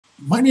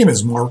My name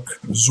is Mark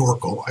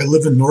Zorko. I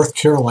live in North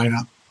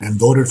Carolina and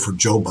voted for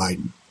Joe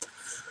Biden.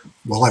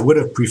 While I would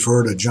have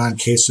preferred a John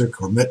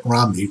Kasich or Mitt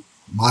Romney,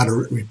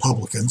 moderate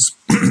Republicans,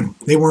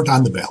 they weren't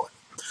on the ballot.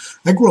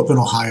 I grew up in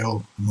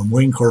Ohio. I'm a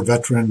Marine Corps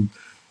veteran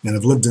and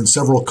have lived in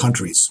several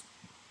countries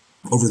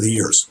over the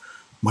years.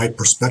 My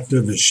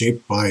perspective is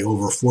shaped by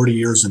over 40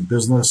 years in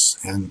business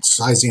and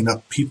sizing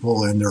up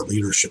people and their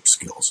leadership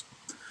skills.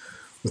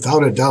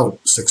 Without a doubt,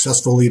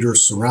 successful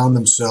leaders surround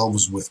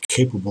themselves with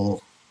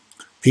capable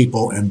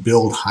people and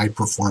build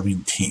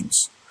high-performing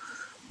teams.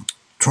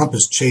 Trump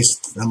has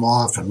chased them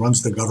off and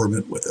runs the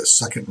government with a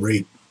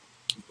second-rate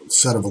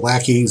set of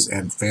lackeys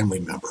and family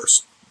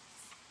members.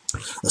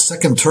 A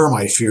second term,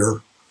 I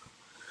fear,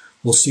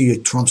 will see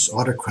Trump's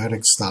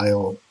autocratic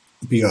style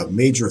be a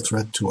major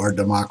threat to our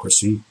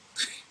democracy.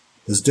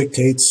 His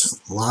dictates,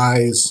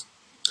 lies,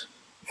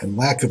 and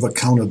lack of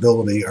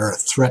accountability are a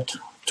threat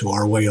to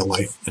our way of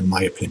life, in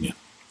my opinion.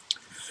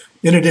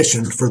 In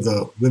addition, for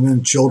the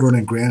women, children,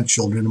 and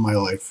grandchildren in my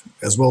life,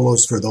 as well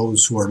as for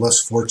those who are less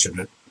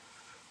fortunate,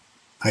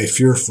 I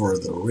fear for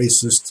the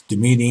racist,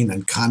 demeaning,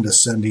 and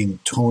condescending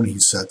tone he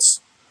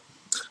sets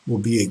will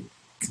be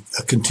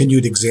a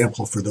continued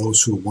example for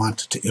those who want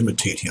to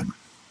imitate him.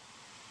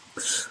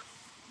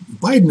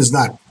 Biden is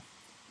not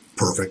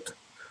perfect,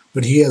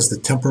 but he has the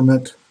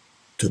temperament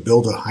to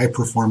build a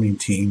high-performing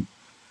team,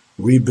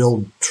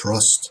 rebuild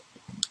trust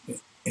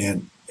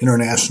and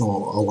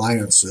international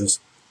alliances,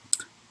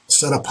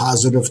 set a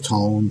positive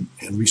tone,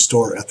 and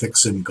restore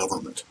ethics in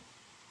government.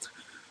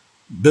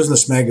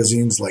 Business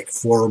magazines like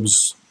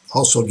Forbes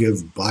also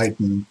give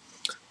Biden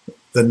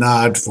the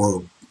nod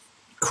for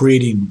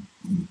creating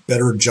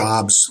better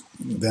jobs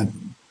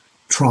than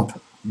Trump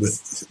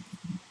with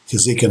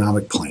his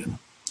economic plan.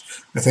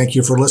 I thank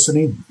you for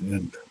listening,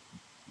 and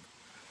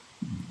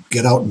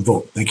get out and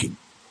vote. Thank you.